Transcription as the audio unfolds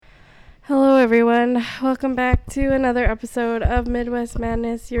everyone. Welcome back to another episode of Midwest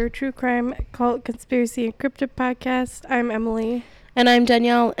Madness, your true crime, cult, conspiracy, and cryptid podcast. I'm Emily. And I'm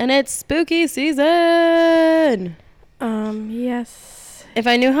Danielle, and it's spooky season! Yes. If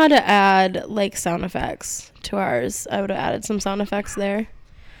I knew how to add, sound effects to ours, I would have added some sound effects there.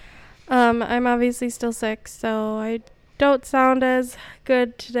 I'm obviously still sick, so I don't sound as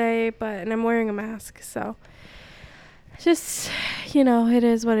good today, and I'm wearing a mask, so just, it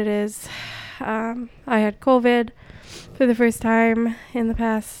is what it is. I had COVID for the first time in the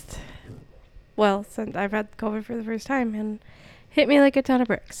past, since I've had COVID for the first time, and hit me like a ton of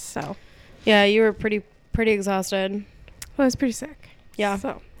bricks, so. Yeah, you were pretty exhausted. I was pretty sick. Yeah.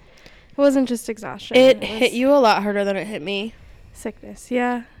 So, it wasn't just exhaustion. It hit you a lot harder than it hit me. Sickness,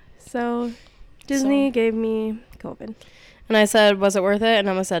 yeah. So, Disney gave me COVID. And I said, was it worth it? And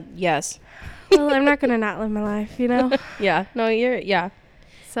Emma said, yes. Well, I'm not going to not live my life, Yeah. No,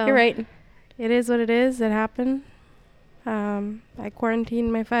 So, you're right. It is what it is. It happened. I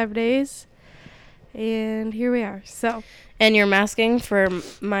quarantined my 5 days. And here we are. So. And you're masking for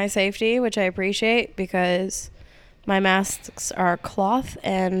my safety, which I appreciate because my masks are cloth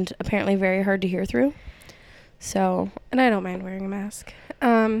and apparently very hard to hear through. So. And I don't mind wearing a mask.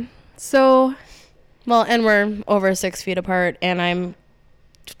 Well, and we're over 6 feet apart, and I'm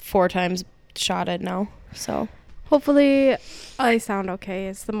 4 times shotted now. So. Hopefully I sound okay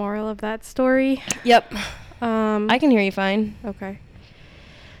is the moral of that story. Yep. I can hear you fine. Okay.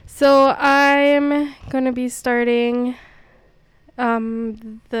 So I'm going to be starting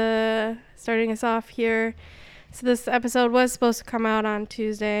us off here. So this episode was supposed to come out on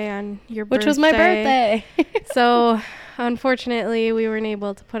Tuesday on your birthday. Which was my birthday. So unfortunately we weren't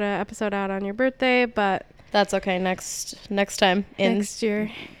able to put an episode out on your birthday, but that's okay. Next time. Next year.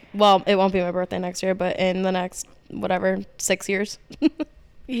 Well, it won't be my birthday next year, but in the next 6 years.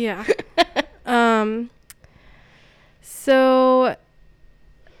 Yeah. So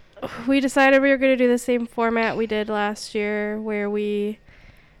we decided we were going to do the same format we did last year where we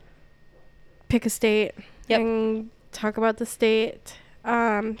pick a state and talk about the state.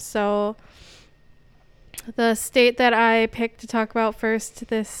 So the state that I picked to talk about first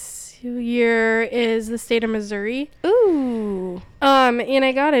this year is the state of Missouri. Ooh. And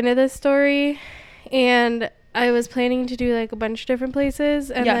I got into this story and I was planning to do a bunch of different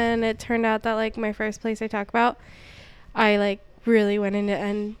places, and then it turned out that my first place I talk about, I really went into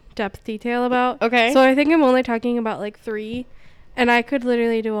in-depth detail about. Okay. So I think I'm only talking about 3, and I could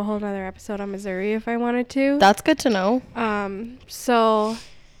literally do a whole nother episode on Missouri if I wanted to. That's good to know. So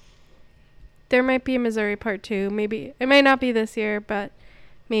there might be a Missouri part 2. Maybe it might not be this year, but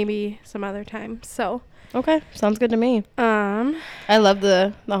maybe some other time. So. Okay, sounds good to me. I love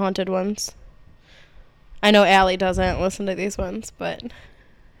the haunted ones. I know Allie doesn't listen to these ones, but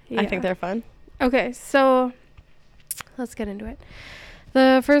I think they're fun. Okay, so let's get into it.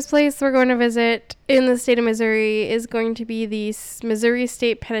 The first place we're going to visit in the state of Missouri is going to be the Missouri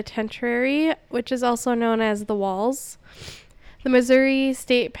State Penitentiary, which is also known as the Walls. The Missouri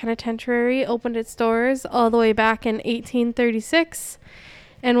State Penitentiary opened its doors all the way back in 1836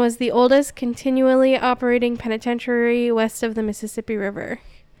 and was the oldest continually operating penitentiary west of the Mississippi River.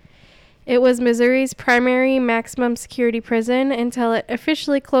 It was Missouri's primary maximum security prison until it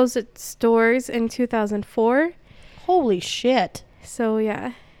officially closed its doors in 2004. Holy shit. So,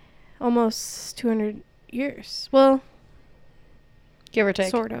 yeah, almost 200 years. Well, give or take.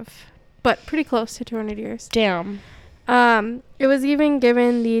 Sort of, but pretty close to 200 years. Damn. It was even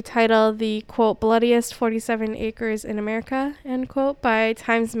given the title, the, quote, bloodiest 47 acres in America, end quote, by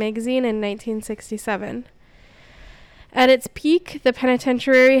Times Magazine in 1967. At its peak, the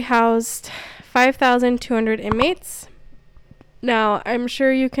penitentiary housed 5,200 inmates. Now, I'm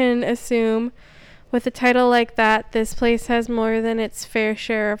sure you can assume with a title like that, this place has more than its fair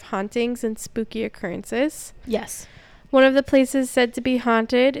share of hauntings and spooky occurrences. Yes. One of the places said to be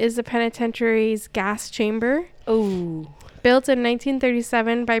haunted is the penitentiary's gas chamber. Oh. Built in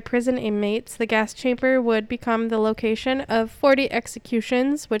 1937 by prison inmates, the gas chamber would become the location of 40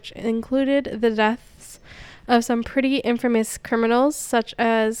 executions, which included the deaths of some pretty infamous criminals, such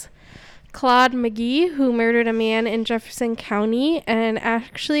as Claude McGee, who murdered a man in Jefferson County and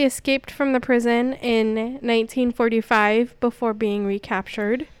actually escaped from the prison in 1945 before being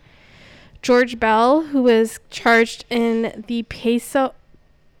recaptured. George Bell, who was charged in the Peso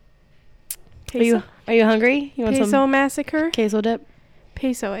Are you hungry? You want Peso some massacre? queso dip?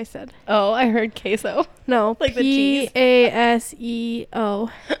 Peso, I said. Oh, I heard queso. No, like the cheese.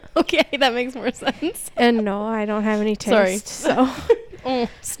 Paseo. Okay, that makes more sense. And no, I don't have any taste. Sorry. So,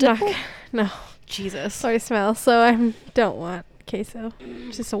 Stuck. no. Jesus. Or smell. So I don't want queso.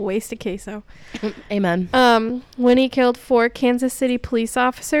 Just a waste of queso. Amen. When he killed 4 Kansas City police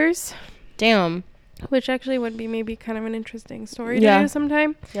officers, Damn. which actually would be maybe kind of an interesting story Yeah. to do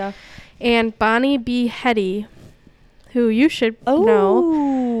sometime. Yeah. And Bonnie B. Hetty, who you should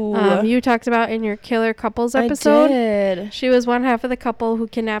know. You talked about in your Killer Couples episode. I did. She was one half of the couple who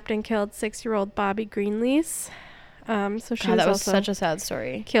kidnapped and killed 6-year-old Bobby Greenlease. So she God, was that was also such a sad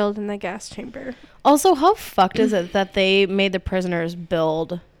story. killed in the gas chamber. Also, how fucked is it that they made the prisoners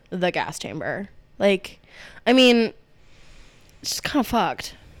build the gas chamber? Like, I mean, it's just kind of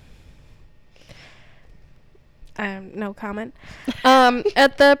fucked. No comment.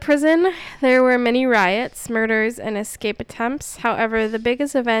 At the prison, there were many riots, murders, and escape attempts. However, the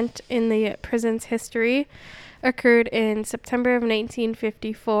biggest event in the prison's history occurred in September of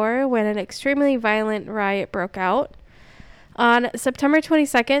 1954 when an extremely violent riot broke out. On September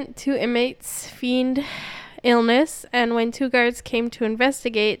 22nd, 2 inmates feigned illness, and when 2 guards came to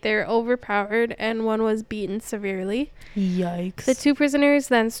investigate, they were overpowered and one was beaten severely. Yikes. The 2 prisoners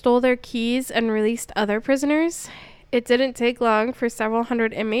then stole their keys and released other prisoners. It didn't take long for several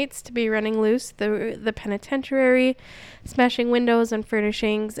hundred inmates to be running loose through the penitentiary, smashing windows and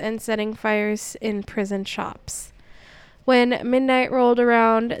furnishings, and setting fires in prison shops. When midnight rolled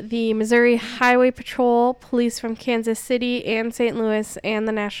around, the Missouri Highway Patrol, police from Kansas City and St. Louis, and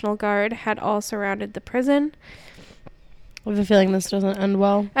the National Guard had all surrounded the prison. I have a feeling this doesn't end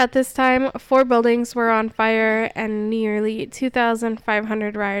well. At this time, 4 buildings were on fire and nearly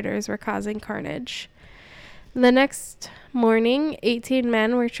 2,500 rioters were causing carnage. The next morning, 18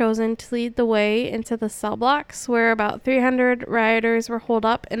 men were chosen to lead the way into the cell blocks, where about 300 rioters were holed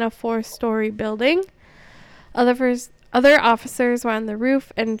up in a 4-story building. Other officers were on the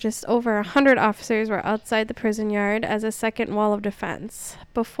roof, and just over 100 officers were outside the prison yard as a second wall of defense.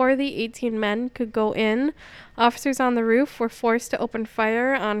 Before the 18 men could go in, officers on the roof were forced to open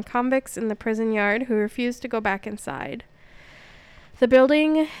fire on convicts in the prison yard who refused to go back inside. The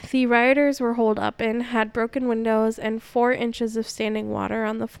building the rioters were holed up in had broken windows and 4 inches of standing water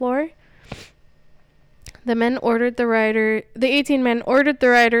on the floor. The 18 men ordered the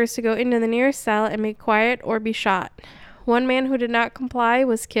rioters to go into the nearest cell and be quiet or be shot. One man who did not comply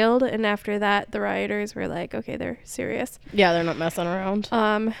was killed, and after that, the rioters were like, okay, they're serious. Yeah, they're not messing around.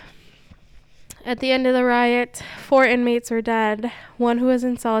 At the end of the riot, 4 inmates were dead. One who was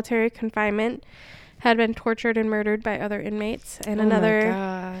in solitary confinement had been tortured and murdered by other inmates, and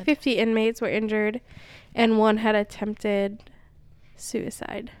another 50 inmates were injured, and 1 had attempted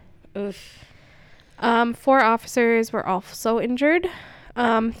suicide. Oof. 4 officers were also injured.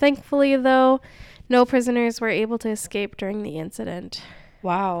 Thankfully, though, no prisoners were able to escape during the incident.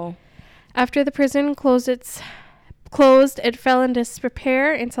 Wow. After the prison closed, it fell into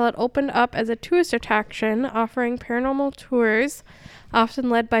disrepair until it opened up as a tourist attraction, offering paranormal tours, often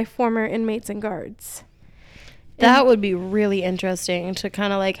led by former inmates and guards. That would be really interesting to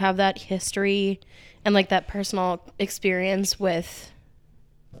kind of like have that history and like that personal experience with,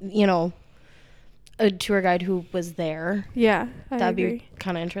 you know, a tour guide who was there. Yeah, That'd be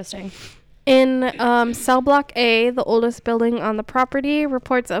kind of interesting. In Cell Block A, the oldest building on the property,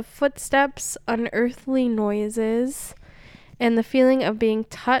 reports of footsteps, unearthly noises, and the feeling of being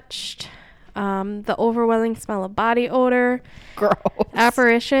touched, the overwhelming smell of body odor, Gross.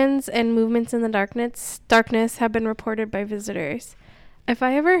 apparitions, and movements in the darkness have been reported by visitors. If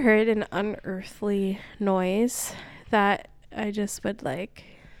I ever heard an unearthly noise, that I just would like...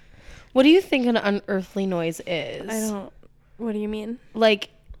 What do you think an unearthly noise is? I don't... What do you mean? Like...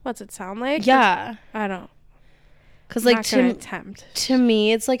 What's it sound like? Yeah. I don't... Because I'm like not gonna attempt. to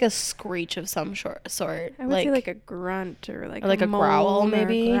me, it's like a screech of some sort. I would say like a grunt or like a growl,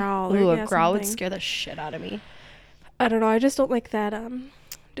 maybe. A growl Ooh, or, a growl would something. scare the shit out of me. I don't know. I just don't like that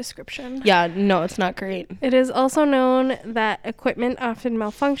description. Yeah, no, it's not great. It is also known that equipment often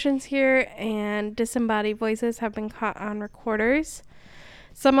malfunctions here, and disembodied voices have been caught on recorders.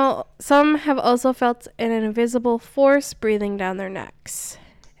 Some have also felt an invisible force breathing down their necks.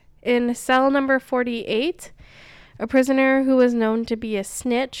 In cell number 48, a prisoner who was known to be a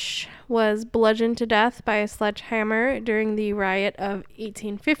snitch was bludgeoned to death by a sledgehammer during the riot of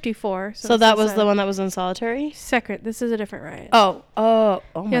 1854. So that was the one that was in solitary? Second. This is a different riot. Oh my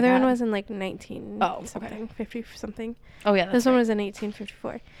God. The other one was in like 19 Oh, something, 50 something. Oh yeah, that's This one right. was in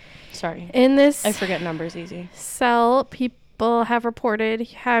 1854. Sorry. In this I forget numbers easy. cell, people have reported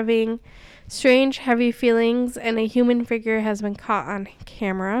having strange, heavy feelings, and a human figure has been caught on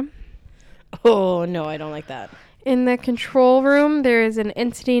camera. Oh, no, I don't like that. In the control room, there is an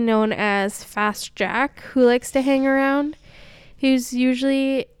entity known as Fast Jack who likes to hang around. He's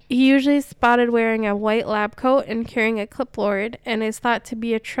usually He usually is spotted wearing a white lab coat and carrying a clipboard, and is thought to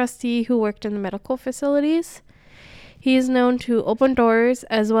be a trustee who worked in the medical facilities. He is known to open doors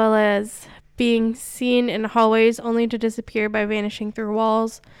as well as being seen in hallways only to disappear by vanishing through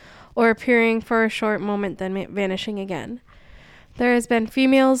walls or appearing for a short moment then vanishing again. There has been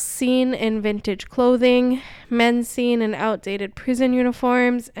females seen in vintage clothing, men seen in outdated prison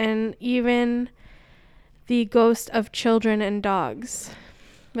uniforms, and even the ghost of children and dogs,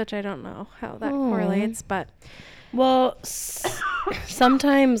 which I don't know how that correlates, but... Well,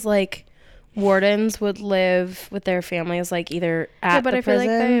 sometimes, like, wardens would live with their families, like, either at the prison. I feel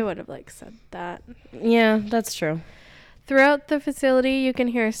like they would have, like, said that. Yeah, that's true. Throughout the facility, you can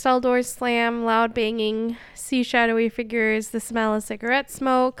hear cell doors slam, loud banging, see shadowy figures, the smell of cigarette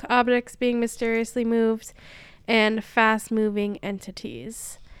smoke, objects being mysteriously moved, and fast-moving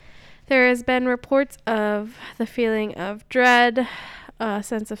entities. There has been reports of the feeling of dread, a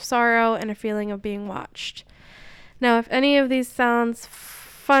sense of sorrow, and a feeling of being watched. Now, if any of these sounds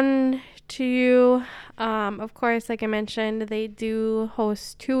fun to you, of course, like I mentioned, they do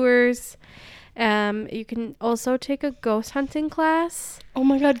host tours. You can also take a ghost hunting class. Oh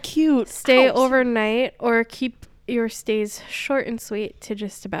my god, cute. Stay overnight, or keep your stays short and sweet to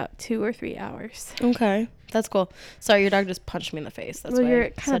just about 2 or 3 hours. Okay, that's cool. Sorry, your dog just punched me in the face. That's why you're I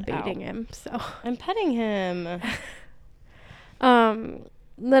kind of said baiting ow. him, so. I'm petting him.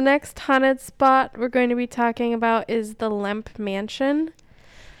 The next haunted spot we're going to be talking about is the Lemp Mansion.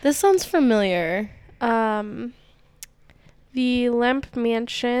 This sounds familiar. The Lemp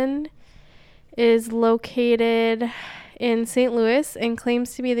Mansion is located in St. Louis and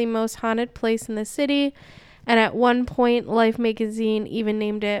claims to be the most haunted place in the city. And at one point, Life magazine even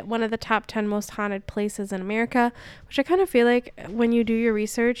named it one of the top 10 most haunted places in America, which I kind of feel like when you do your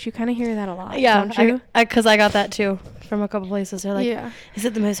research, you kind of hear that a lot. Yeah, don't you? Because I got that too from a couple places. They're like, yeah. Is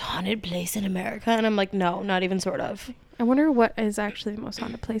it the most haunted place in America? And I'm like, no, not even sort of. I wonder what is actually the most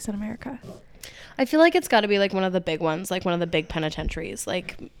haunted place in America. I feel like it's got to be like one of the big ones, like one of the big penitentiaries,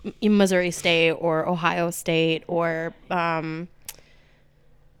 like Missouri State or Ohio State, or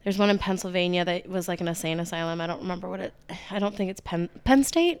there's one in Pennsylvania that was like an insane asylum. I don't remember what it. I don't think it's Penn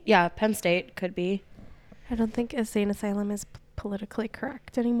State. Yeah, Penn State could be. I don't think insane asylum is politically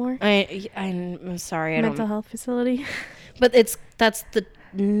correct anymore. I'm sorry. I Mental health facility. But that's the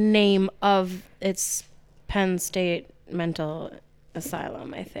name of its Penn State Mental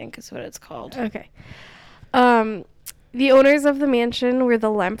Asylum, I think is what it's called. Okay. The owners of the mansion were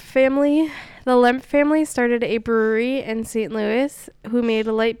the Lemp family. The Lemp family started a brewery in St. Louis who made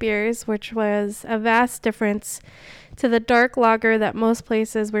light beers, which was a vast difference to the dark lager that most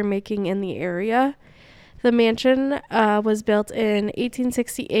places were making in the area. The mansion was built in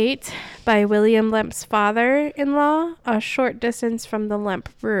 1868 by William Lemp's father-in-law, a short distance from the Lemp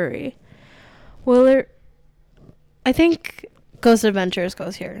Brewery. I think Ghost Adventures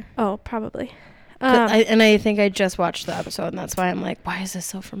goes here. Oh, probably. I think I just watched the episode, and that's why I'm like, why is this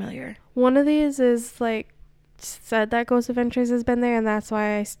so familiar? One of these is like said that Ghost Adventures has been there, and that's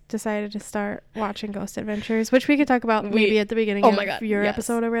why I decided to start watching Ghost Adventures, which we could talk about maybe at the beginning of your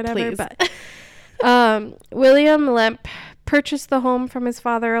episode or whatever. Please. But William Lemp purchased the home from his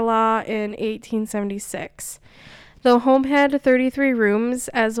father-in-law in 1876. The home had 33 rooms,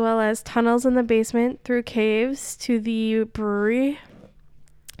 as well as tunnels in the basement through caves to the brewery.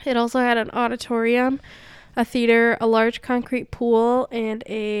 It also had an auditorium, a theater, a large concrete pool, and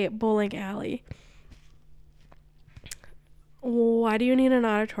a bowling alley. Why do you need an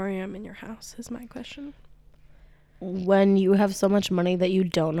auditorium in your house, is my question. When you have so much money that you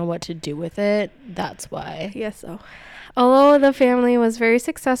don't know what to do with it, that's why. Yes, so. Although the family was very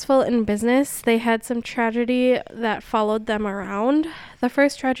successful in business, they had some tragedy that followed them around. The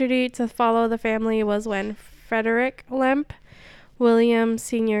first tragedy to follow the family was when Frederick Lemp, William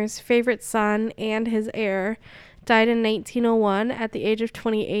Sr.'s favorite son and his heir, died in 1901 at the age of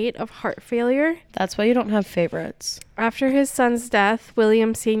 28 of heart failure. That's why you don't have favorites. After his son's death,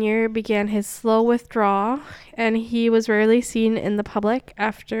 William Sr. began his slow withdrawal, and he was rarely seen in the public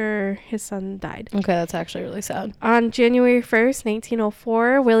after his son died. Okay, that's actually really sad. On January 1st,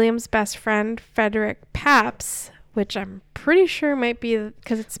 1904, William's best friend, Frederick Pabst, which I'm pretty sure might be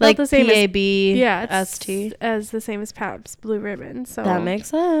because it's spelled like the same P-A-B-S-T. as the same as Pabst Blue Ribbon. So that makes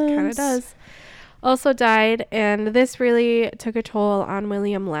sense. Kind of does. Also died, and this really took a toll on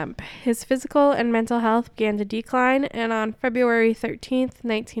William Lemp. His physical and mental health began to decline, and on February 13th,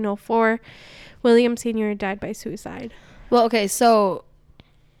 1904, William Sr. died by suicide. Well, okay, so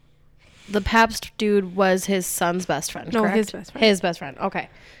the Pabst dude was his son's best friend, No, correct? his best friend. His best friend. Okay.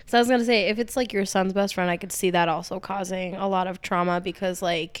 So I was gonna say, if it's like your son's best friend, I could see that also causing a lot of trauma because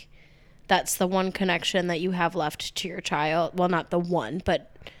like that's the one connection that you have left to your child. Well, not the one,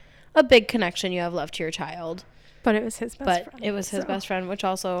 but a big connection you have left to your child. But it was his best friend. It was his best friend, which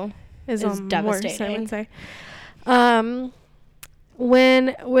also is devastating. Worse, I would say.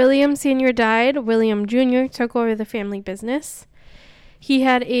 When William Sr. died, William Jr. took over the family business. He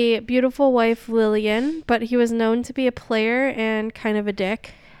had a beautiful wife, Lillian, but he was known to be a player and kind of a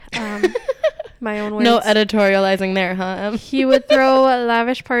dick. My own words. No editorializing there, huh? He would throw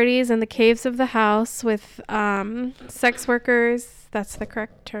lavish parties in the caves of the house with sex workers. That's the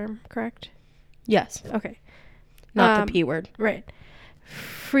correct term, correct? Yes. Okay. Not the P word. Right.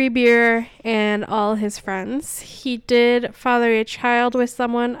 Free beer and all his friends. He did father a child with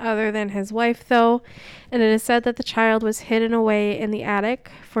someone other than his wife, though, and it is said that the child was hidden away in the attic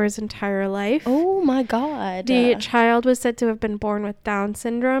for his entire life. Oh my God. The child was said to have been born with Down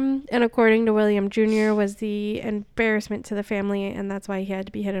syndrome, and according to William Jr., was the embarrassment to the family, and that's why he had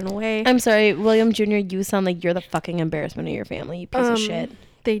to be hidden away. I'm sorry, William Jr., you sound like you're the fucking embarrassment of your family, you piece of shit.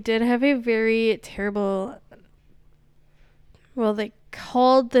 They did have a very terrible... Well, they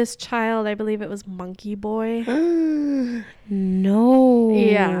called this child, I believe it was Monkey Boy. No.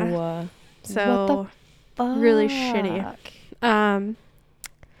 Yeah. So, what the fuck? Really shitty. In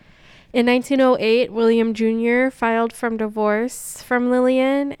 1908, William Jr. filed for divorce from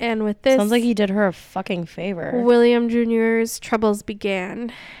Lillian, and with this... Sounds like he did her a fucking favor. William Jr.'s troubles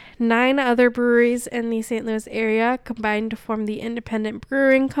began. 9 other breweries in the St. Louis area combined to form the Independent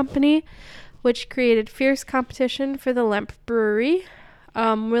Brewing Company, which created fierce competition for the Lemp Brewery.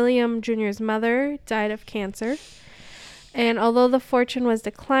 William Jr.'s mother died of cancer. And although the fortune was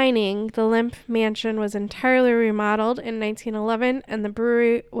declining, the Lemp Mansion was entirely remodeled in 1911, and the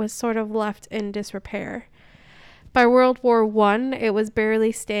brewery was sort of left in disrepair. By World War I, it was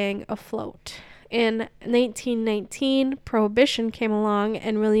barely staying afloat. In 1919, Prohibition came along,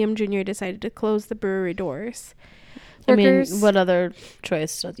 and William Jr. decided to close the brewery doors. What other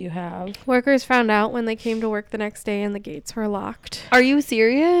choice do you have? Workers found out when they came to work the next day and the gates were locked. Are you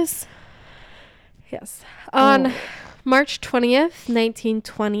serious? Yes. On March 20th,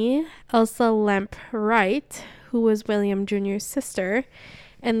 1920, Elsa Lemp Wright, who was William Jr.'s sister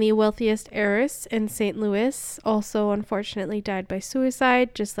and the wealthiest heiress in St. Louis, also unfortunately died by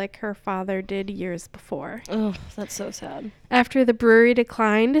suicide, just like her father did years before. Oh, that's so sad. After the brewery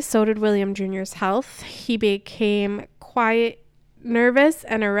declined, so did William Jr.'s health. He became quiet, nervous,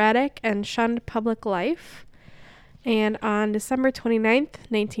 and erratic, and shunned public life. And on December 29th,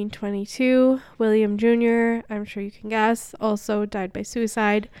 1922, William Jr., I'm sure you can guess, also died by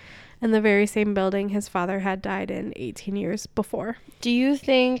suicide in the very same building his father had died in 18 years before. Do you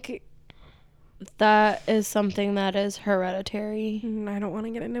think that is something that is hereditary? I don't want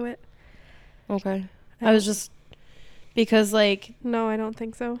to get into it. Okay. I was just... Because, like... No, I don't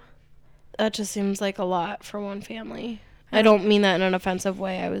think so. That just seems like a lot for one family. I don't mean that in an offensive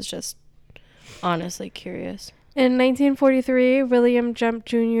way. I was just honestly curious. In 1943, William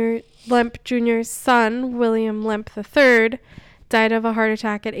Lemp Jr.'s son, William Lemp III, died of a heart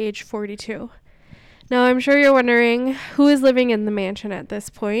attack at age 42. Now, I'm sure you're wondering who is living in the mansion at this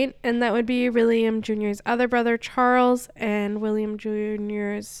point, and that would be William Jr.'s other brother, Charles, and William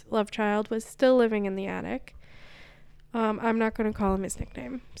Jr.'s love child was still living in the attic. I'm not going to call him his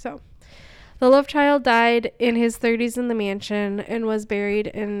nickname. So, the love child died in his 30s in the mansion and was buried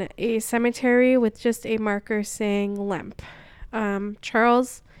in a cemetery with just a marker saying Lemp.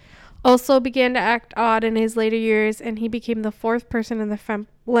 Charles also began to act odd in his later years, and he became the 4th person in the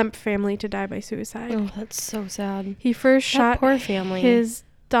Lemp family to die by suicide. Oh, that's so sad. He first shot poor family. his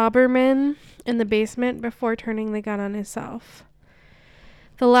Doberman in the basement before turning the gun on himself.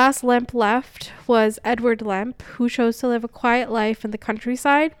 The last Lemp left was Edward Lemp, who chose to live a quiet life in the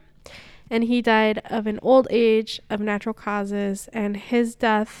countryside, and he died of an old age of natural causes, and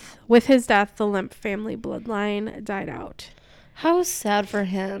with his death, the Lemp family bloodline died out. How sad for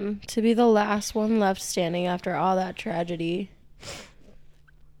him to be the last one left standing after all that tragedy.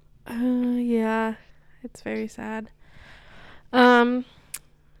 Yeah, it's very sad.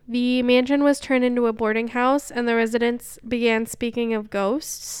 The mansion was turned into a boarding house, and the residents began speaking of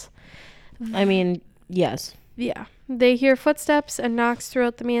ghosts. I mean, yes. Yeah. They hear footsteps and knocks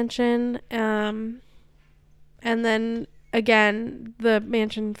throughout the mansion. And then, again, the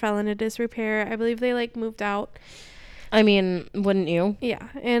mansion fell into disrepair. I believe they, moved out. I mean, wouldn't you? Yeah.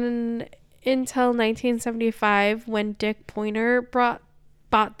 And until 1975, when Dick Pointer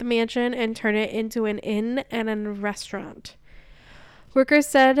bought the mansion and turned it into an inn and a restaurant. Workers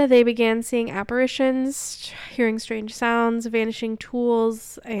said they began seeing apparitions, hearing strange sounds, vanishing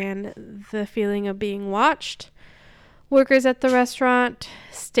tools, and the feeling of being watched. Workers at the restaurant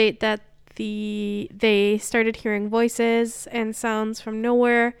state that they started hearing voices and sounds from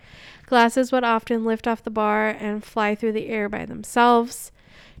nowhere. Glasses would often lift off the bar and fly through the air by themselves.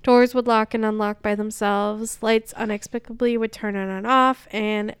 Doors would lock and unlock by themselves. Lights unexplicably would turn on and off,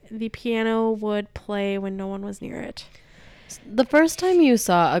 and the piano would play when no one was near it. The first time you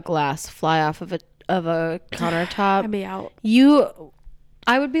saw a glass fly off of a countertop, I'd be out.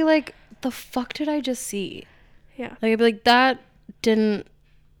 I would be like, the fuck did I just see? Yeah. Like, I'd be like, that didn't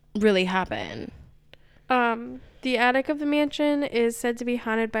really happen. The attic of the mansion is said to be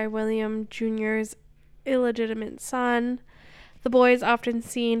haunted by William Jr.'s illegitimate son. The boy is often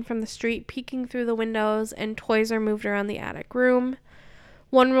seen from the street peeking through the windows, and toys are moved around the attic room.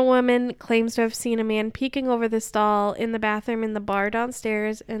 One woman claims to have seen a man peeking over the stall in the bathroom in the bar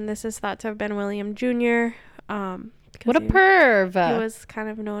downstairs, and this is thought to have been William Jr. What a perv. He was kind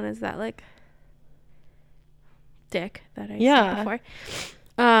of known as that, like, dick that I Yeah. said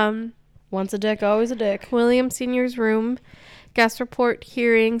before. Once a dick, always a dick. William Sr.'s room. Guests report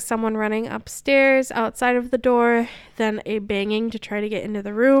hearing someone running upstairs outside of the door, then a banging to try to get into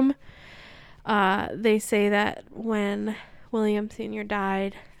the room. They say that when William Sr.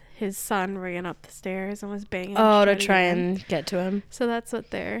 died, his son ran up the stairs and was banging. Oh, to try and get to him. So that's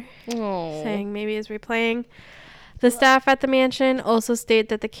what they're Oh. saying maybe is replaying. The staff at the mansion also state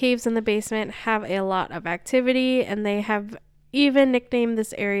that the caves in the basement have a lot of activity, and they have even nicknamed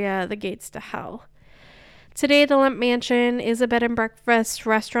this area the Gates to Hell. Today, the Lemp Mansion is a bed and breakfast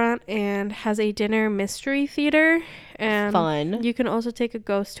restaurant and has a dinner mystery theater. And Fun. you can also take a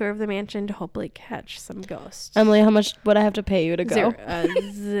ghost tour of the mansion to hopefully catch some ghosts. Emily, how much would I have to pay you to go?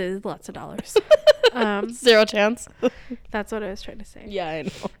 Lots of dollars. Zero chance. That's what I was trying to say. Yeah, I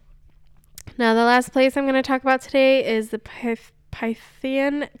know. Now, the last place I'm going to talk about today is the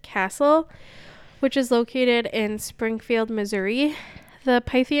Pythian Castle, which is located in Springfield, Missouri. The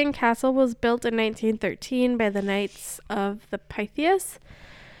Pythian Castle was built in 1913 by the Knights of the Pythias.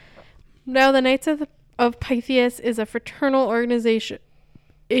 Now, the Knights of Pythias is a fraternal organization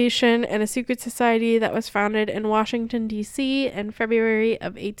and a secret society that was founded in Washington, D.C. in February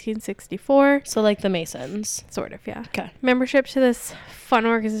of 1864. So, like the Masons. Sort of, yeah. Okay. Membership to this fun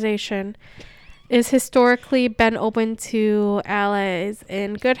organization is historically been open to allies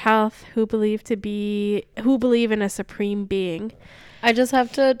in good health who believe in a supreme being. I just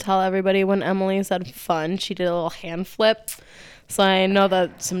have to tell everybody when Emily said fun, she did a little hand flip. So I know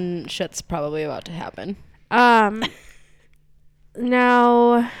that some shit's probably about to happen.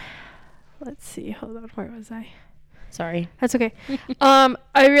 Now, let's see. Hold on. Where was I? Sorry. That's okay. I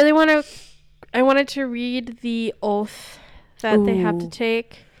wanted to read the oath that they have to Ooh.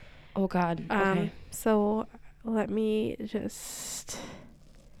 take. Oh, God. Okay. So let me let's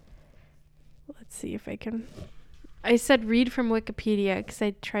see if I can. I said read from Wikipedia because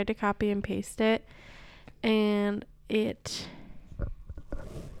I tried to copy and paste it, and it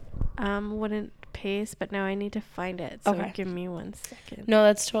wouldn't paste, but now I need to find it. So Okay. give me 1 second. No,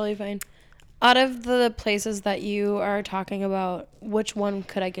 that's totally fine. Out of the places that you are talking about, which one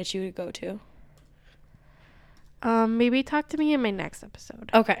could I get you to go to? Maybe talk to me in my next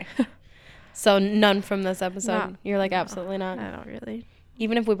episode. Okay. So none from this episode? No. You're like, No. absolutely not? I don't really.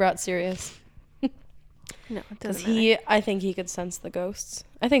 Even if we brought Sirius? No, it Because doesn't matter. I think he could sense the ghosts.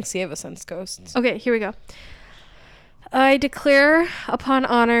 I think Sieva sensed ghosts. Okay, here we go. I declare upon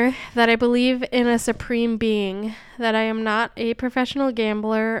honor that I believe in a supreme being, that I am not a professional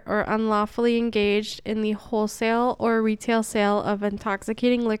gambler or unlawfully engaged in the wholesale or retail sale of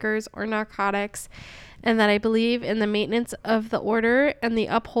intoxicating liquors or narcotics, and that I believe in the maintenance of the order and the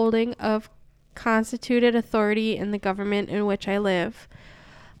upholding of constituted authority in the government in which I live.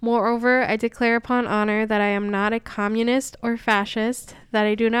 Moreover, I declare upon honor that I am not a communist or fascist, that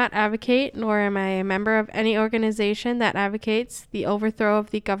I do not advocate, nor am I a member of any organization that advocates the overthrow of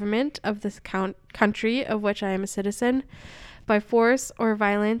the government of this country of which I am a citizen by force or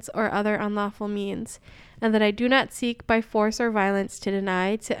violence or other unlawful means, and that I do not seek by force or violence to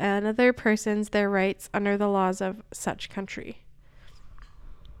deny to another persons their rights under the laws of such country.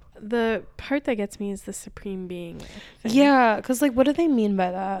 The part that gets me is the supreme being thing. Yeah, because, like, what do they mean by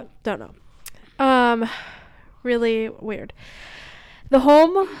that? Don't know. Really weird. The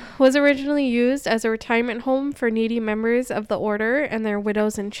home was originally used as a retirement home for needy members of the order and their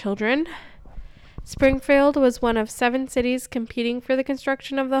widows and children. Springfield was one of 7 cities competing for the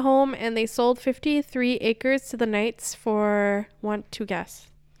construction of the home, and they sold 53 acres to the Knights for guess.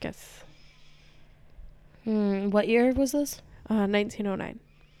 What year was this? 1909.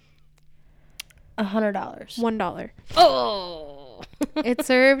 $100. $1. Oh. It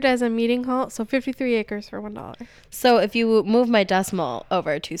served as a meeting hall, so 53 acres for $1. So if you move my decimal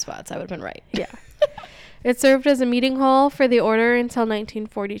over 2 spots, I would have been right. Yeah. It served as a meeting hall for the order until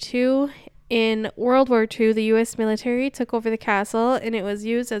 1942. In World War II, the U.S. military took over the castle, and it was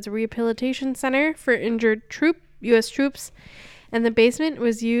used as a rehabilitation center for injured U.S. troops, and the basement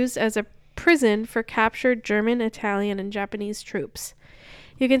was used as a prison for captured German, Italian, and Japanese troops.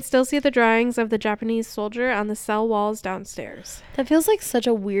 You can still see the drawings of the Japanese soldier on the cell walls downstairs. That feels like such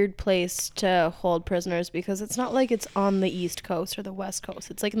a weird place to hold prisoners because it's not like it's on the East Coast or the West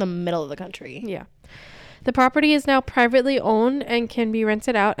Coast. It's like in the middle of the country. Yeah. The property is now privately owned and can be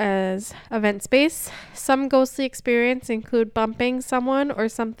rented out as event space. Some ghostly experiences include bumping someone or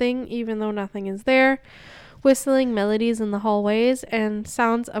something even though nothing is there, whistling melodies in the hallways, and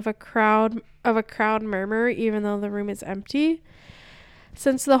sounds of a crowd murmur even though the room is empty.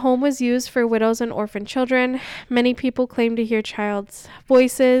 Since the home was used for widows and orphan children, many people claim to hear child's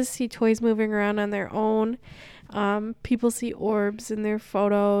voices, see toys moving around on their own. People see orbs in their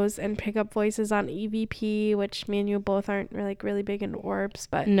photos and pick up voices on EVP, which me and you both aren't really big into orbs,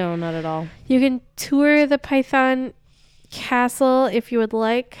 but No, not at all. you can tour the Python Castle if you would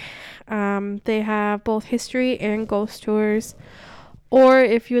like. They have both history and ghost tours. Or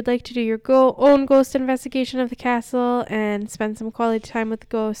if you would like to do your own ghost investigation of the castle and spend some quality time with the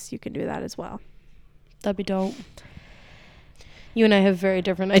ghosts, you can do that as well. That'd be dope. You and I have very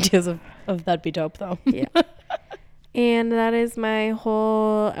different ideas of that'd be dope, though. Yeah. And that is my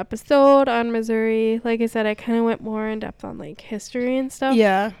whole episode on Missouri. Like I said, I kind of went more in depth on like history and stuff.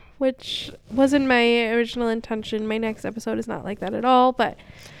 Yeah. Which wasn't my original intention. My next episode is not like that at all, but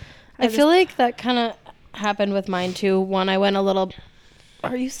I feel like that kind of happened with mine too. One, I went a little...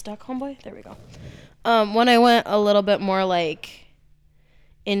 Are you stuck, homeboy? There we go. When I went a little bit more like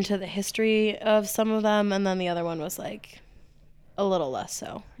into the history of some of them, and then the other one was like a little less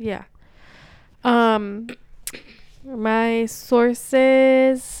so. Yeah. My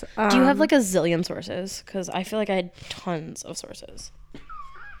sources. Do you have like a zillion sources? Because I feel like I had tons of sources.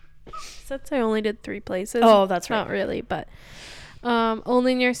 Since I only did 3 places. Oh, that's right. Not really, but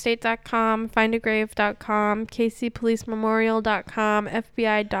onlyinyourstate.com, findagrave.com, kcpolicememorial.com,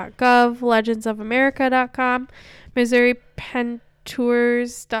 fbi.gov, legendsofamerica.com,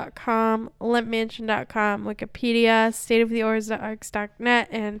 missouripenntours.com, limpmansion.com, Wikipedia, stateoftheorgs.net,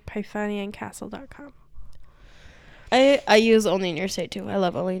 and pythoniancastle.com. I use Only in Your State too. I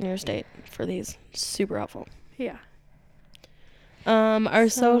love Only in Your State for these. Super helpful. Yeah. Our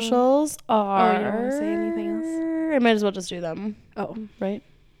socials are... Oh, you don't want to say anything else? I might as well just do them. Oh, right?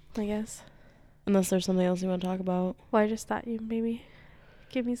 I guess. Unless there's something else you want to talk about. Well, I just thought you'd maybe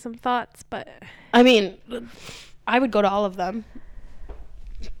give me some thoughts, but... I mean, I would go to all of them.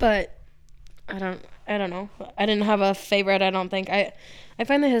 But I don't know. I didn't have a favorite, I don't think. I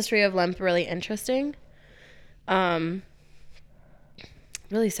find the history of Lemp really interesting. Really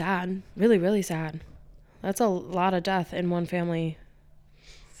sad. Really, really sad. That's a lot of death in one family.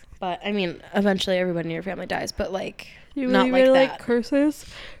 But, I mean, eventually everybody in your family dies. But, like, You not believe like in, that. like, curses?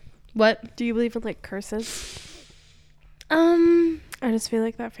 What? Do you believe in, like, curses? I I just feel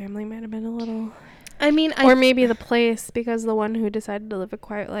like that family might have been a little... mean, or maybe the place, because the one who decided to live a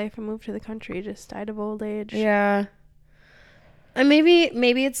quiet life and move to the country just died of old age. Yeah. And maybe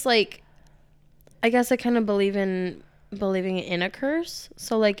it's, like... I guess I kind of believe in believing in a curse.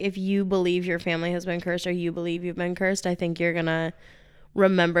 So, like, if you believe your family has been cursed or you believe you've been cursed, I think you're gonna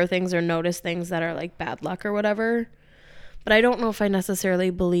remember things or notice things that are, like, bad luck or whatever. But I don't know if I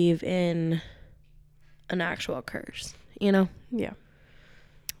necessarily believe in an actual curse, you know? Yeah.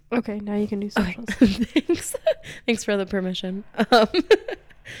 Okay, now you can do socials. Okay. Thanks for the permission.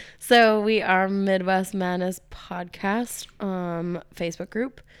 So we are Midwest Madness Podcast Facebook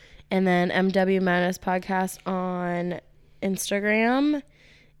group. And then MW Madness Podcast on Instagram.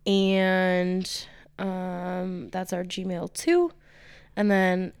 And that's our Gmail too. And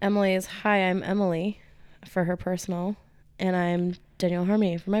then Emily is Hi, I'm Emily for her personal. And I'm Danielle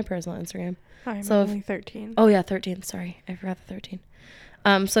Harmony for my personal Instagram. I'm So only 13. Oh, yeah, 13. Sorry. I forgot the 13.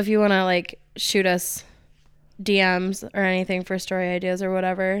 So if you want to, like, shoot us DMs or anything for story ideas or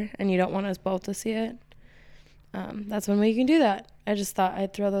whatever, and you don't want us both to see it, that's when we can do that. I just thought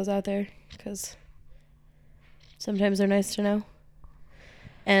I'd throw those out there because sometimes they're nice to know.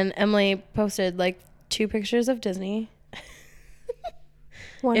 And Emily posted, like, 2 pictures of Disney.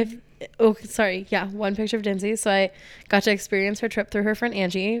 One. One picture of Disney. So I got to experience her trip through her friend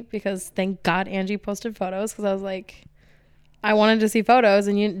Angie because thank God Angie posted photos because I was like, I wanted to see photos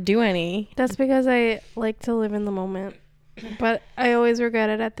and you didn't do any. That's because I like to live in the moment. But I always regret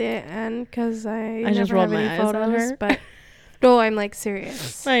it at the end because I just never rolled have my any eyes at photos. her. But no, I'm like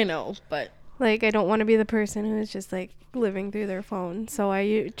serious. I know, but Like, I don't want to be the person who is just like living through their phone. So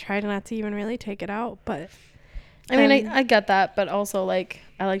I try not to even really take it out. But I mean, I get that, but also like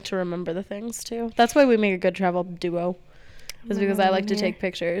I like to remember the things too. That's why we make a good travel duo. Is because I like to take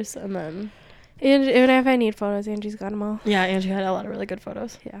pictures and then. And even if I need photos, Angie's got them all. Yeah, Angie had a lot of really good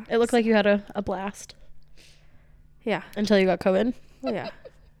photos. Yeah. It looked like you had a blast. Yeah. Until you got COVID. Yeah.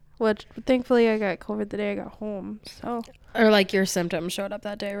 Which thankfully I got COVID the day I got home. So. Or like your symptoms showed up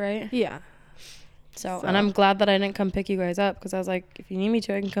that day, right? Yeah. So and I'm glad that I didn't come pick you guys up because I was like, if you need me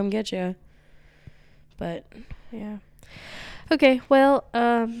to, I can come get you. But yeah. Okay. Well,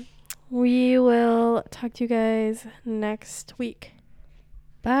 we will talk to you guys next week.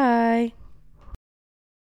 bye.